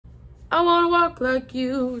I wanna walk like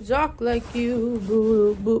you, talk like you,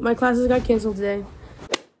 boo, boo. My classes got canceled today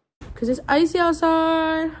because it's icy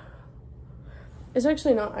outside. It's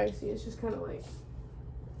actually not icy, it's just kind of like,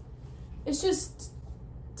 it's just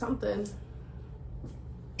something.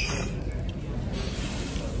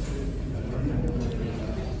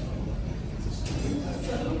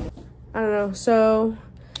 I don't know, so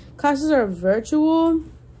classes are virtual.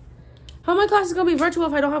 How are my classes gonna be virtual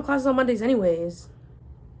if I don't have classes on Mondays anyways?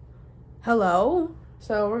 Hello?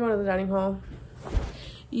 So we're going to the dining hall.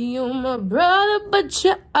 You're my brother, but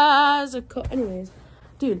your eyes are cold. Anyways,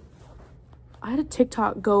 dude, I had a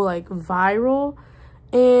TikTok go like viral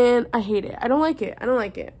and I hate it. I don't like it.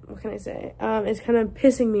 What can I say? It's kind of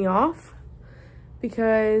pissing me off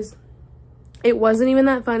because it wasn't even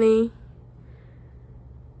that funny.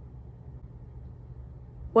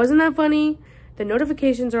 The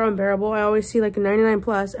notifications are unbearable. I always see like a 99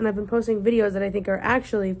 plus, and I've been posting videos that I think are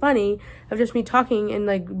actually funny of just me talking and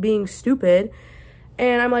like being stupid.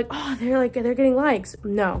 And I'm like, oh, they're getting likes.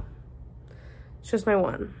 No, it's just my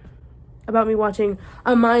one about me watching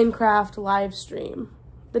a Minecraft live stream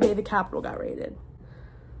the day the Capitol got raided.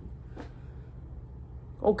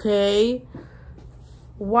 Okay,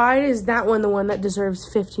 why is that one the one that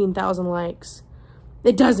deserves 15,000 likes?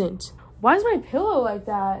 It doesn't. Why is my pillow like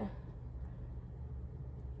that?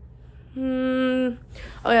 Oh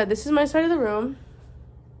yeah, this is my side of the room.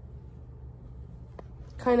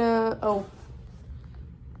 Kinda, oh.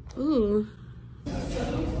 Ooh.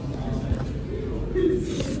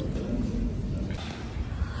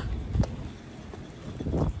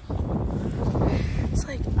 It's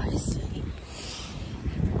like icy.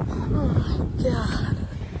 Oh my god.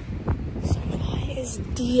 Why is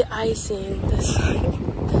de-icing this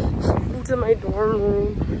into my dorm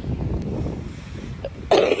room?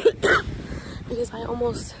 Because I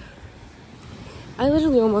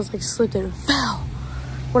literally almost like slipped and fell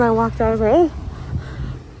when I walked out. I was like, oh.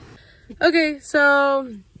 Okay, so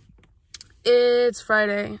it's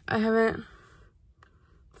Friday. I haven't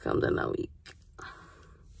filmed in a week.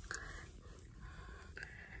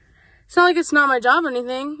 It's not like it's not my job or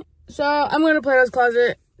anything. So I'm going to Plato's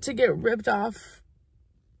Closet to get ripped off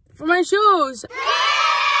for my shoes.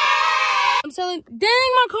 I'm selling, dang,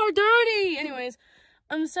 my car dirty. Anyways,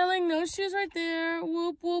 I'm selling those shoes right there.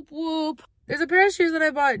 Whoop, whoop, whoop. There's a pair of shoes that I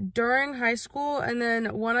bought during high school, and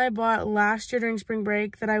then one I bought last year during spring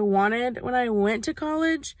break that I wanted when I went to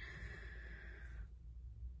college.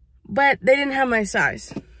 But they didn't have my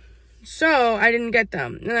size. So I didn't get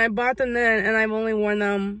them. And I bought them then, and I've only worn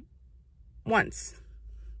them once.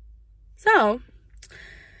 So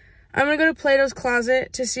I'm going to go to Plato's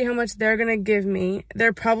Closet to see how much they're going to give me.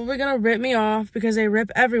 They're probably going to rip me off because they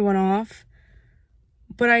rip everyone off.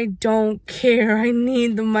 But I don't care. I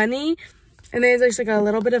need the money. And there's like a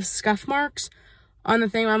little bit of scuff marks on the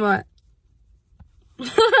thing. I'm like,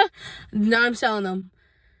 no, I'm selling them.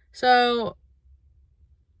 So,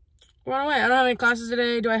 we're on our way. I don't have any classes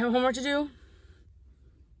today. Do I have homework to do?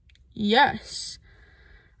 Yes.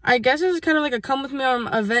 I guess this is kind of like a come with me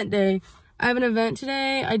on event day. I have an event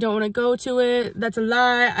today. I don't want to go to it. That's a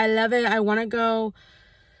lie. I love it. I want to go.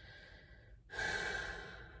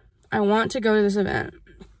 I want to go to this event.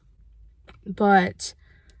 But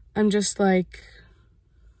I'm just like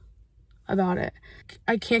about it.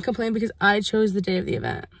 I can't complain because I chose the day of the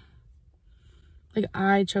event. Like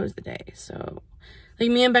I chose the day. So like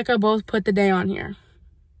me and Becca both put the day on here.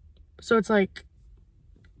 So it's like,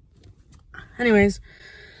 anyways.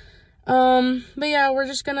 But yeah, we're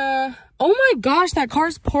just gonna, oh my gosh, that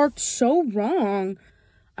car's parked so wrong.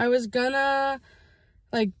 I was gonna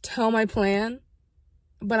like tell my plan.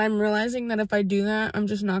 But I'm realizing that if I do that, I'm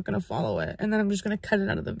just not going to follow it. And then I'm just going to cut it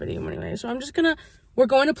out of the video anyway. So I'm just going to, we're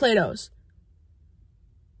going to Plato's.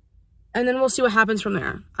 And then we'll see what happens from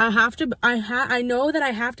there. I know that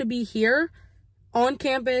I have to be here on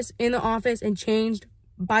campus, in the office, and changed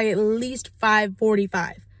by at least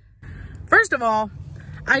 5:45. First of all,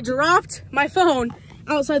 I dropped my phone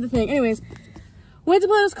outside the thing. Anyways, went to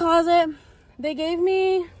Plato's Closet. They gave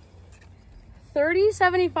me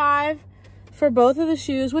 $30.75 for both of the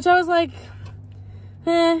shoes, which I was like,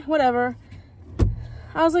 whatever.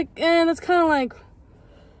 I was like, that's kind of like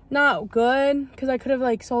not good because I could have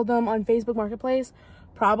like sold them on Facebook Marketplace,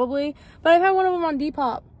 probably. But I've had one of them on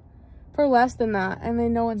Depop for less than that, and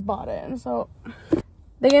then no one's bought it. And so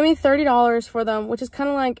they gave me $30 for them, which is kind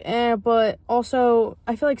of like, but also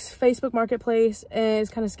I feel like Facebook Marketplace is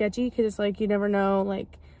kind of sketchy because it's like you never know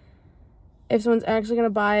like if someone's actually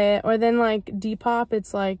gonna buy it. Or then like Depop,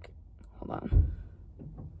 it's like, hold on.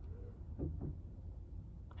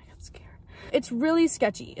 I got scared. It's really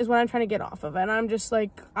sketchy is what I'm trying to get off of. And I'm just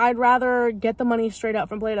like, I'd rather get the money straight up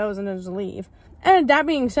from Plato's and then just leave. And that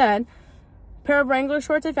being said, pair of Wrangler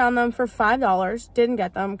shorts, I found them for $5. Didn't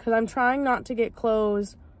get them because I'm trying not to get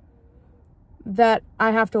clothes that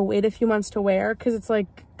I have to wait a few months to wear because it's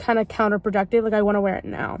like kind of counterproductive. Like I want to wear it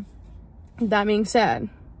now. That being said,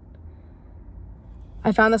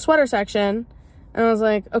 I found the sweater section and I was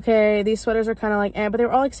like, okay, these sweaters are kind of like, but they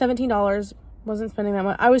were all like $17. Wasn't spending that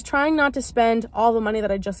much. I was trying not to spend all the money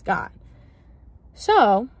that I just got.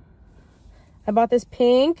 So I bought this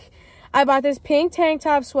pink tank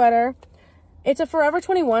top sweater. It's a Forever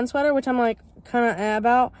 21 sweater, which I'm like kind of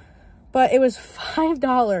about, but it was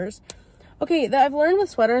 $5. Okay, that I've learned with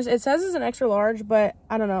sweaters, it says it's an extra large, but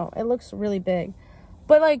I don't know. It looks really big.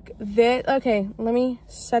 But like this, okay, let me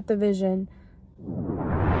set the vision.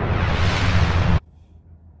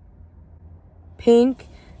 Pink,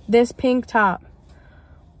 this pink top,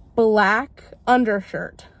 black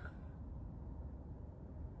undershirt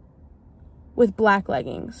with black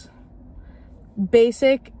leggings.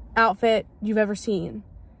 Basic outfit you've ever seen.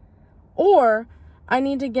 Or I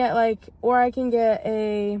need to get like, or I can get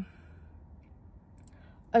a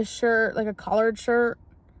shirt, like a collared shirt,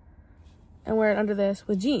 and wear it under this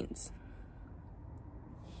with jeans.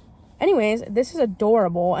 Anyways, this is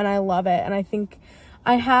adorable and I love it. And I think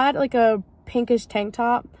I had like a pinkish tank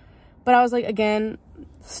top, but I was like, again,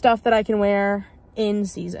 stuff that I can wear in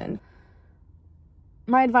season.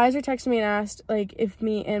 My advisor texted me and asked like if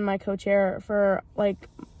me and my co-chair for like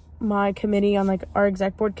my committee on like our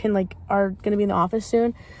exec board are gonna be in the office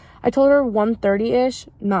soon. I told her 1:30-ish,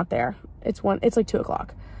 not there. It's like 2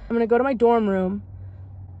 o'clock. I'm gonna go to my dorm room,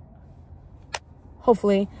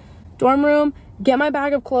 hopefully, dorm room, get my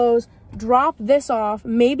bag of clothes, drop this off,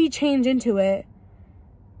 maybe change into it,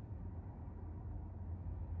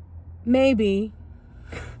 maybe,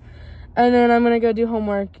 and then I'm gonna go do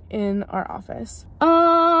homework in our office.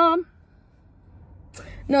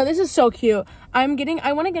 No, this is so cute. I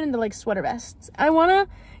want to get into like sweater vests. I want to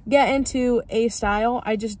get into a style.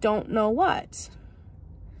 I just don't know what.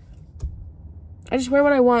 I just wear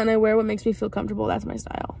what I want and I wear what makes me feel comfortable. That's my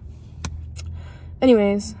style.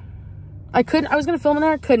 Anyways, I was going to film in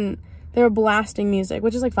there. I couldn't. They were blasting music,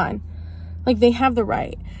 which is like fine. Like they have the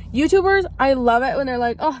right. YouTubers, I love it when they're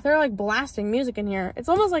like, oh, they're like blasting music in here. It's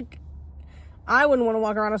almost like I wouldn't want to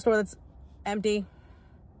walk around a store that's empty.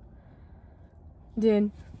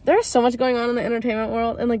 Dude, there's so much going on in the entertainment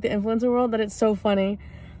world and like the influencer world that it's so funny.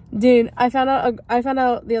 Dude, I found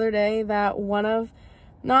out the other day that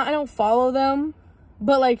I don't follow them,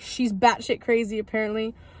 but like she's batshit crazy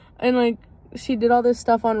apparently, and like she did all this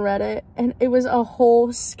stuff on Reddit and it was a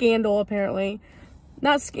whole scandal apparently.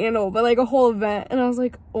 Not scandal, but like a whole event. And I was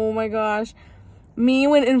like, oh my gosh, me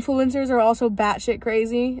when influencers are also batshit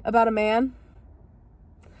crazy about a man.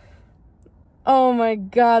 Oh my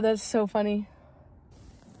god, that's so funny.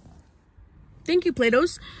 Thank you,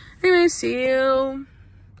 Plato's. Anyway, see you.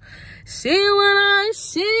 See you when I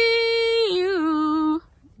see you.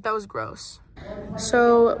 That was gross.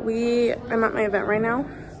 So I'm at my event right now.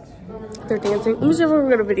 They're dancing. Let me see if we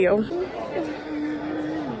got a video.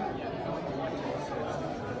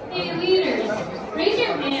 Hey, leaders, raise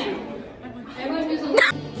your hand. Everyone who's a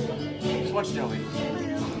Just watch Joey.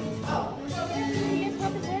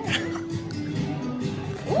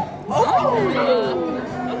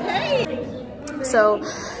 So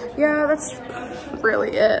yeah, that's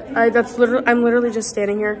really it. I'm literally just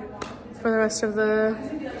standing here for the rest of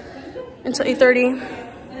until 8:30.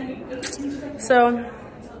 So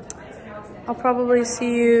I'll probably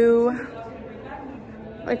see you.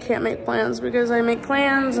 I can't make plans because I make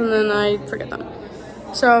plans and then I forget them.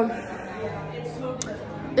 So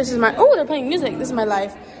this is they're playing music. This is my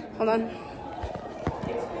life. Hold on.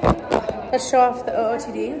 Let's show off the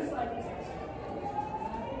OOTD.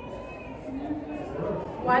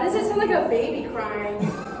 Why does it sound like a baby crying?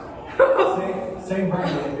 Same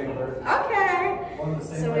brand, Big Bird. Okay.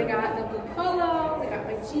 So we got the blue polo, we got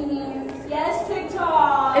my jeans. Yes,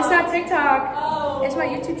 TikTok. It's not TikTok. Oh. It's my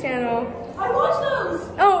YouTube channel. I watch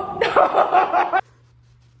those. Oh, no.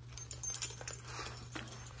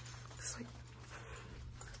 It's like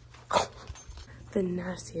the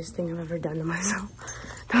nastiest thing I've ever done to myself.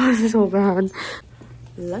 That was so bad.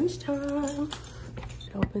 Lunchtime.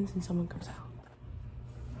 It opens and someone comes out.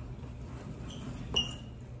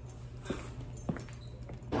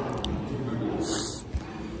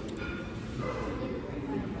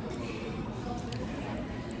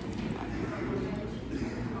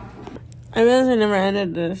 I realized I never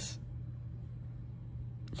edited this.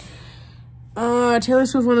 Taylor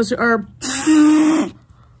Swift won the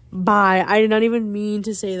bye. I did not even mean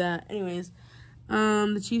to say that. Anyways.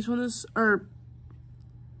 The Chiefs won this, or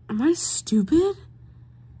am I stupid?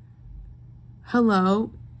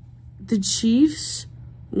 Hello? The Chiefs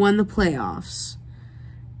won the playoffs,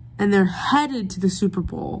 and they're headed to the Super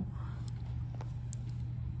Bowl.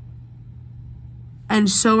 And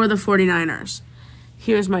so are the 49ers.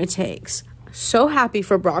 Here's my takes. So happy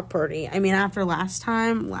for Brock Purdy. I mean, after last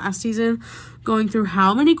season, going through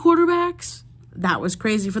how many quarterbacks? That was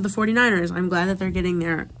crazy for the 49ers. I'm glad that they're getting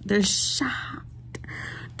there. They're shot.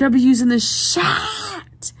 W's in the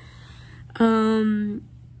shot.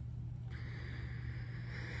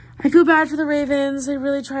 I feel bad for the Ravens. They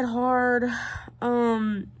really tried hard.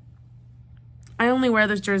 I only wear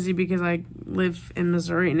this jersey because I live in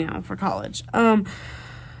Missouri now for college.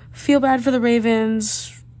 Feel bad for the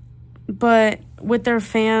Ravens, but with their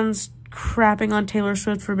fans crapping on Taylor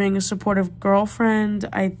Swift for being a supportive girlfriend,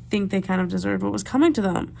 I think they kind of deserved what was coming to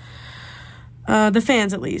them. The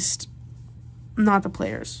fans, at least. Not the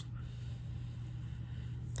players.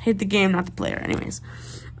 Hate the game, not the player. Anyways.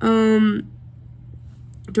 Do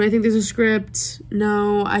I think there's a script?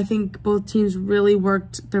 No. I think both teams really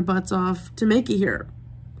worked their butts off to make it here.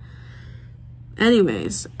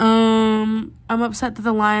 Anyways. I'm upset that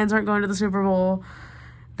the Lions aren't going to the Super Bowl.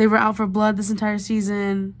 They were out for blood this entire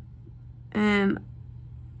season. And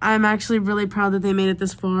I'm actually really proud that they made it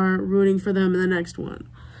this far, rooting for them in the next one.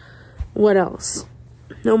 What else?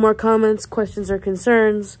 No more comments, questions, or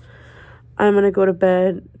concerns. I'm going to go to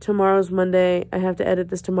bed. Tomorrow's Monday. I have to edit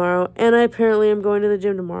this tomorrow. And I apparently am going to the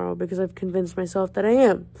gym tomorrow because I've convinced myself that I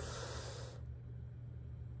am.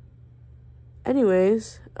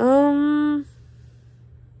 Anyways, I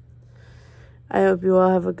hope you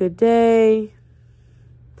all have a good day.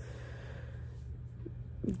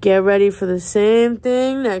 Get ready for the same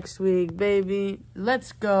thing next week, baby.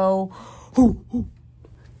 Let's go.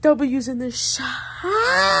 W's in the shot.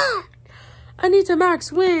 I need to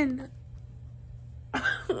max win.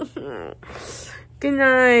 Good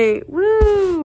night. Woo.